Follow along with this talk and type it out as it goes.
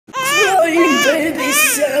baby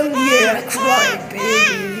sound, yeah, crying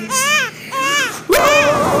babies.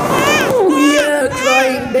 Oh, yeah,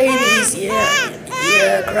 crying babies,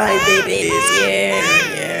 yeah, crying babies, yeah,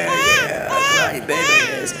 crying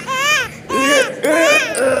babies.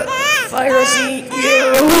 Piracy,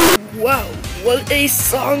 yeah. Wow, what a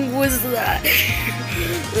song was that?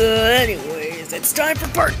 Anyways, it's time for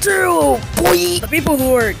part 2, boy! The people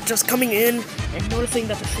who are just coming in and noticing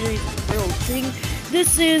that the series is a real thing,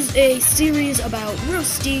 this is a series about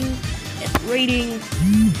roasting and rating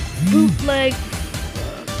bootleg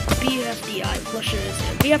BFDI plushes,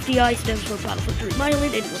 and BFDI stands for Battlefield 3 Myland,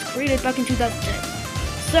 and it was created back in 2010.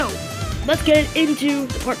 So, let's get into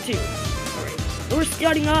part 2. Alright, so we're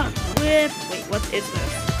starting off with, wait, what is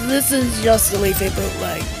this? This is just a Leafy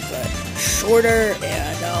bootleg, but shorter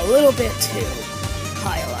and a little bit too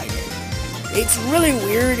highlighted. It's really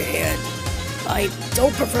weird, and I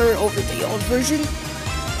don't prefer it over the old version,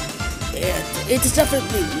 and it's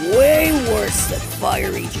definitely way worse than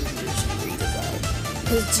Fiery Junior's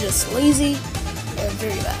redesign. It's just lazy and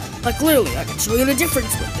very bad. Like literally, I can show you the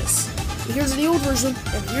difference with this. Here's the old version,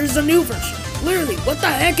 and here's the new version. Literally, what the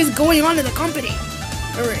heck is going on in the company?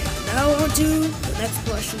 Alright, now on to the next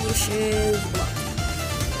plush, which is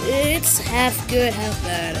Blocky. It's half good, half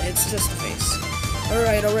bad. It's just a face.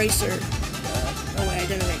 Alright, Eraser. Oh wait, I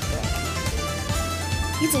didn't make Blocky.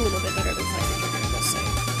 He's a little bit better than Fiery Junior, I must say.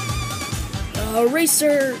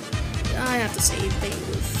 Eraser, I have to say they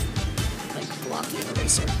move like Blocky and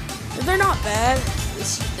Eraser. They're not bad.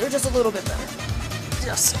 They're just a little bit better.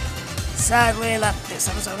 Just sadly, this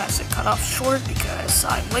episode has to cut off short because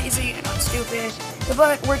I'm lazy and I'm stupid.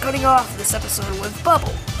 But we're cutting off this episode with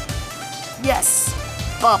Bubble. Yes,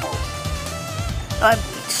 Bubble. I'm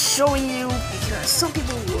showing you because some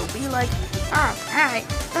people will be like, oh, hey,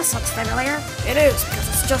 this looks familiar. It is, because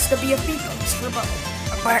it's just a BFB post for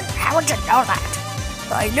Bubble. But how would you know that?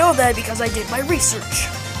 I know that because I did my research.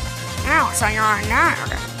 Oh, so you're a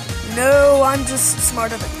nerd. No, I'm just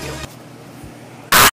smarter than you.